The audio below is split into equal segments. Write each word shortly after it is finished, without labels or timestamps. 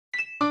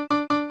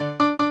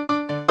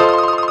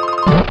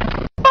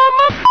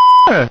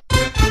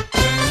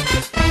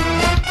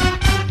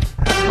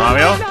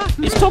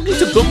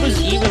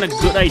isn't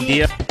a good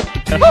idea.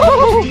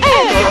 Hello!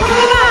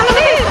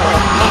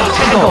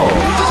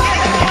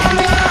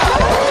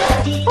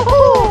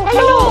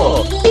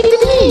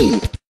 It's me!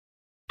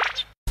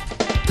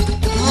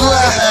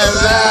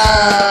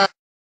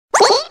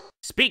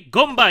 Speak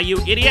Goomba, you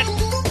idiot!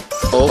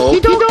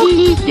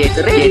 Okie get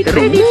ready to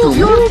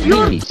move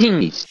your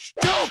things.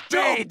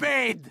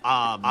 Stupid!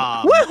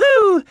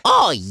 Woohoo!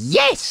 Oh,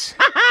 yes!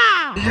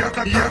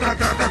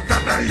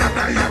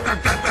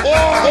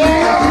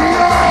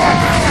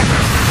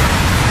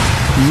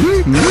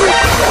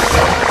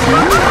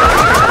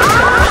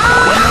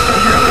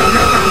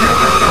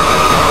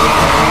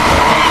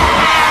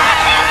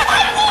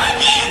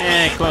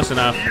 Close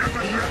enough.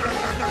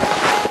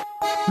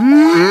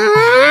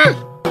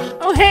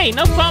 Oh, hey,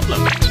 no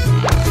problem.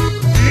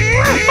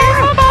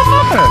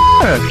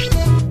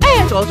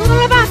 Sono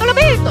lavato, l'ho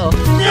visto!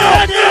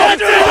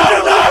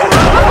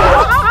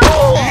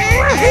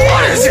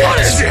 What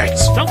is it?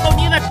 Don't go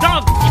near that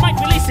dog. You might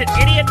release it,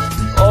 idiot.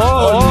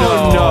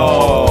 Oh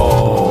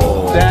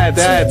no!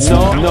 That's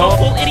Don't go no.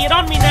 full idiot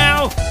on me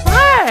now.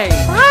 Fine.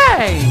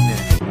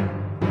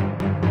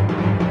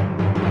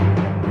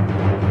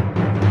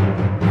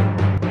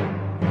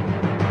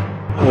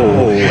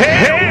 Oh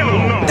hell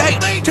no!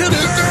 They to the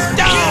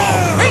dog!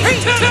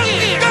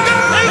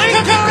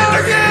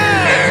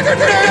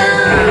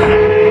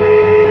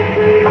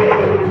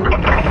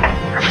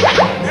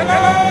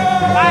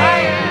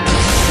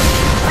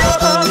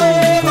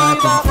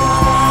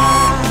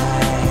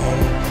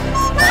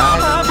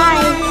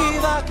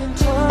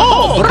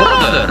 Oh,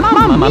 brother!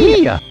 Mamma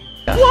mia!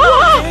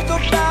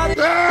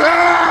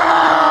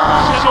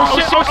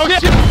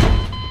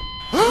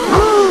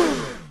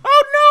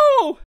 Oh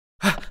no!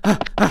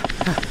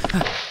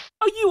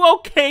 Are you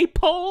okay,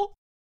 Paul?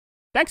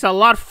 Thanks a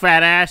lot,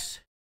 fat ass.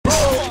 You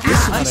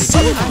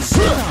son of a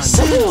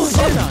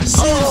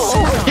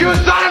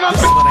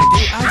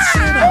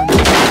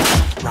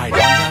Right on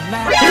your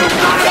lap. You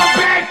son of a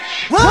bitch!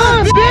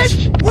 Run, bitch!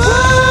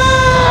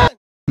 Run!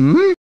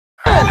 Hmm?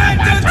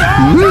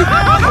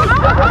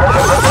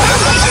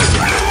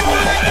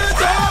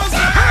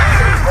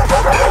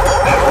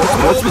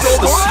 What's the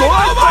score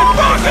of my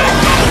pocket?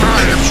 I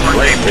am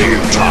raping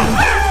you, Chomp.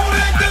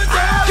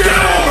 Get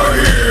over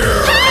here!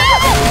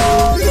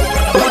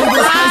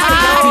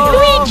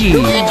 Luigi!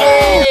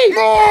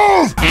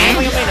 Move!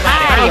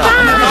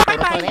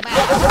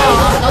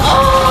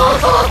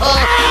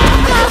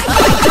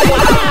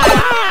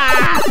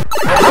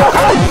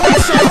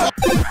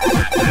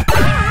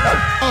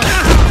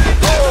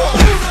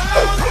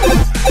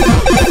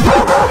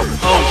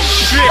 Oh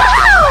shit!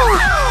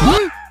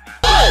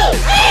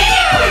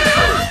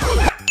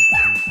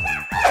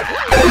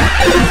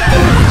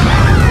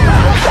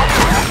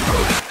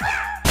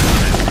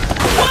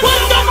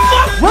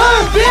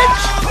 Run,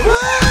 bitch!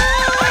 Run!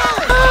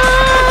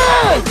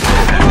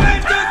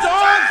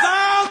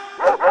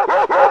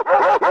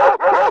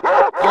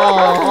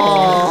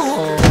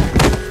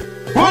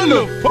 What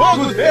the fuck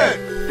was that?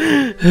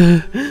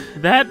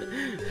 That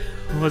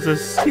was a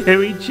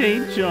scary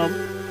chain jump.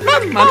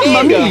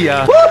 Mamma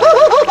mia!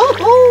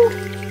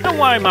 Don't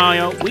worry,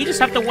 Mario. We just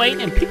have to wait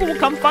and people will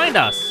come find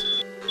us.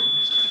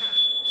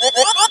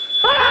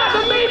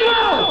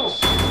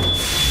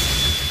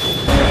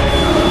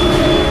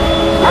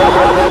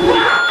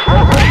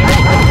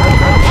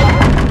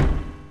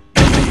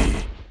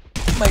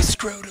 My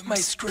scrotum, my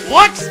scrotum.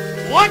 What?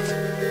 What?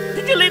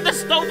 Did you leave the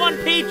stove on,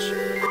 Peach?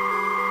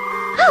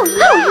 Oh,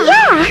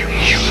 yeah!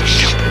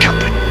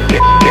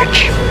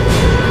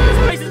 This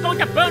place is going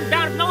to burn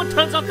down if no one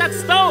turns off that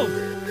stove.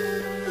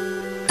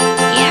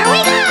 Here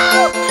we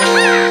go!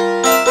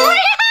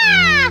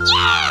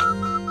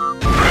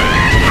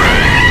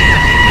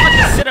 Not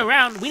just sit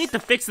around. We need to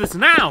fix this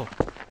now.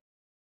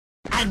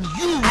 And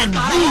you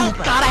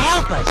gotta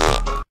help us!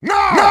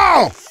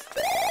 No!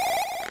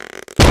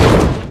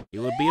 It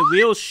would be a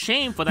real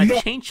shame for that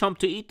chain chomp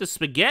to eat the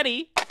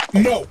spaghetti.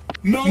 No!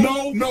 No!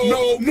 No! No!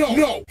 No! No!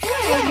 No!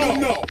 No!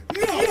 No!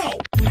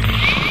 No!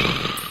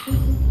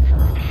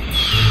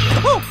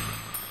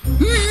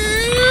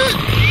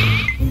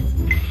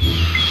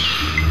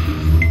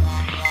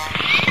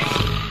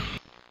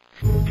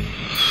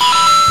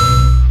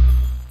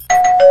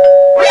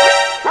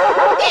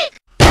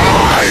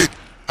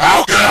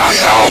 How can I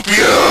help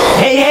you?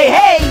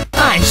 Hey!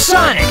 I'm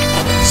Sonic!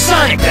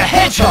 Sonic the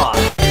Hedgehog!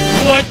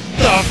 What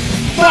the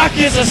fuck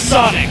is a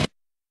Sonic?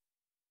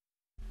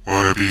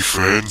 Wanna be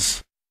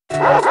friends?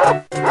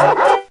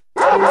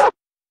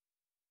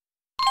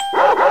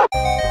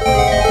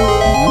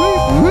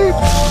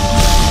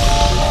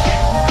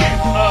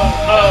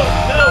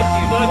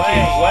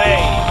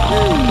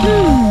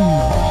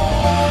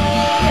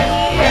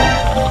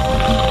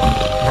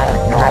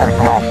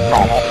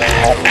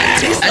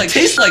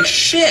 Tastes like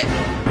shit.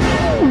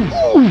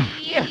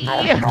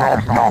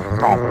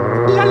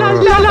 La la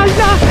la la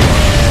la!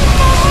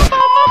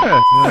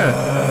 Hey!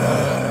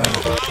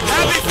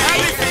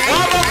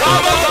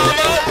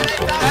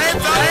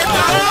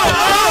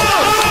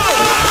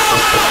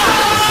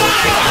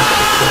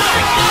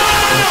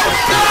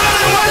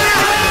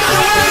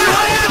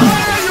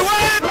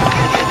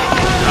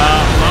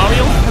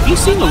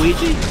 seen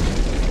Luigi?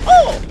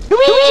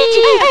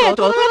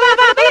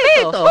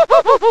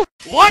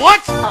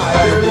 What?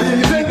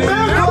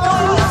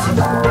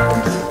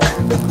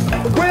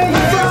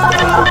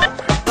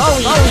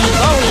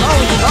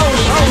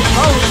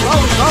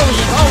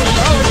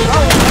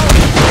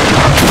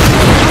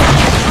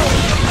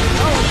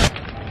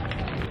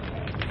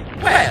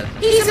 Well,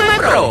 he's my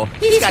bro.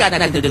 He's got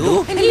nothing to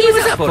do, and he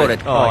was up for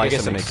it. Oh, I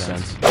guess that makes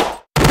sense.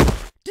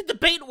 Did the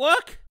bait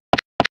work?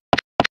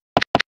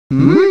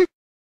 Hmm?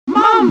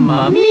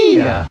 Mamma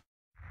mia!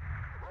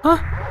 Huh?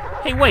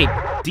 Hey, wait.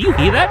 Do you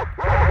hear that?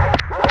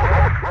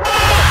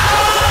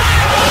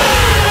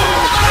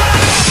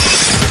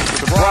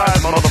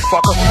 Surprise,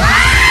 motherfucker!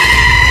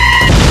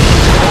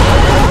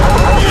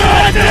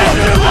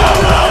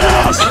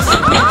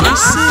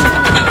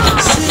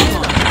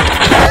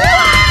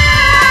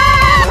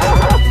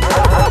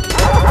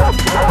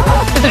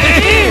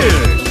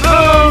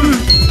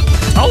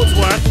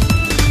 Holdsworth?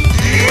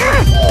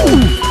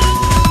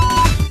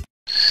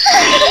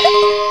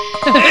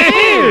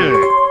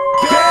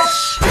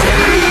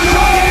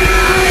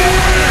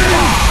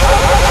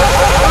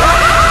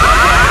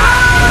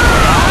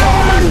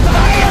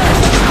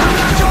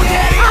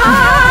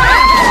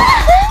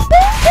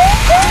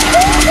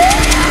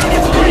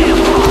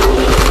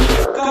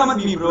 Come at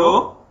me,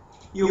 bro.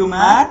 You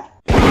mad?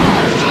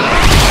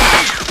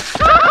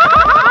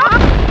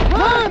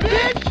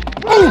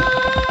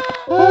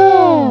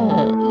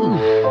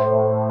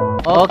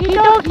 Okie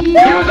dokie!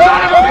 You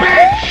son of a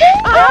bitch!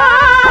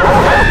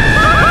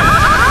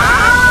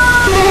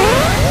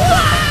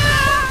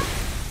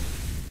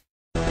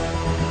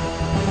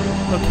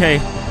 Okay, I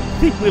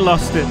think we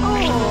lost it.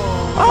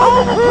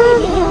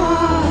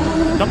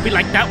 Don't be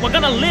like that, we're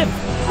gonna live!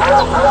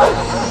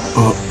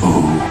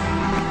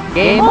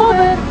 Game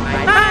over!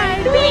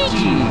 Bye,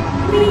 Luigi!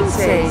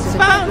 Princess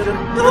about to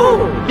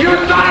go! You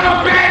son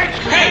of a bitch!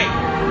 Hey!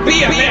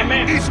 Be a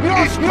man! It's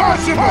not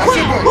possible!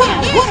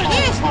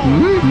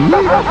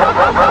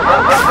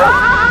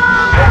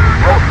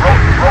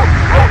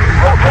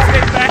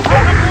 Stay back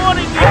in the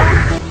morning,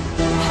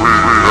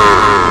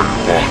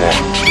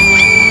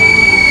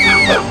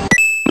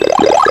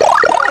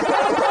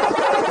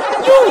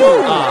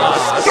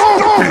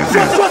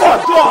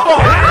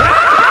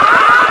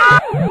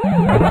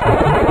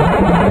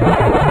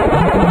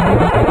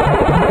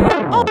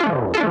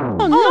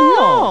 Oh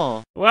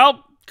no! Well,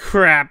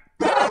 crap.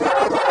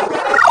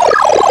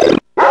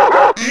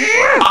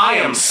 I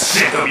am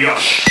sick of your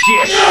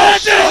shit!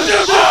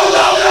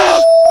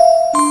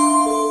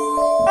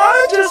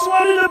 I just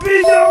wanted to be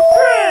your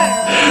friend!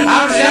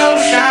 I'm so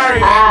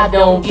sorry! I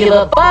don't give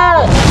a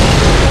fuck!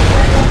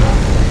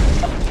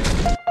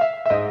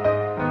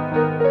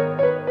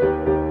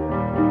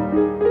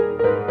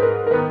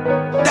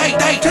 They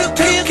took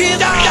his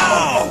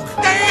dog!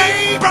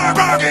 They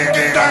barking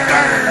his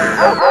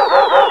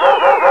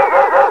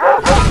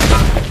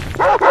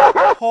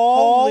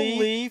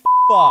Holy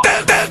fuck!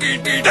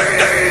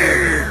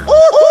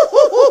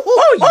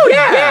 Oh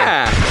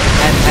yeah!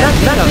 And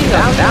nothing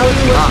of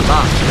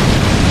value.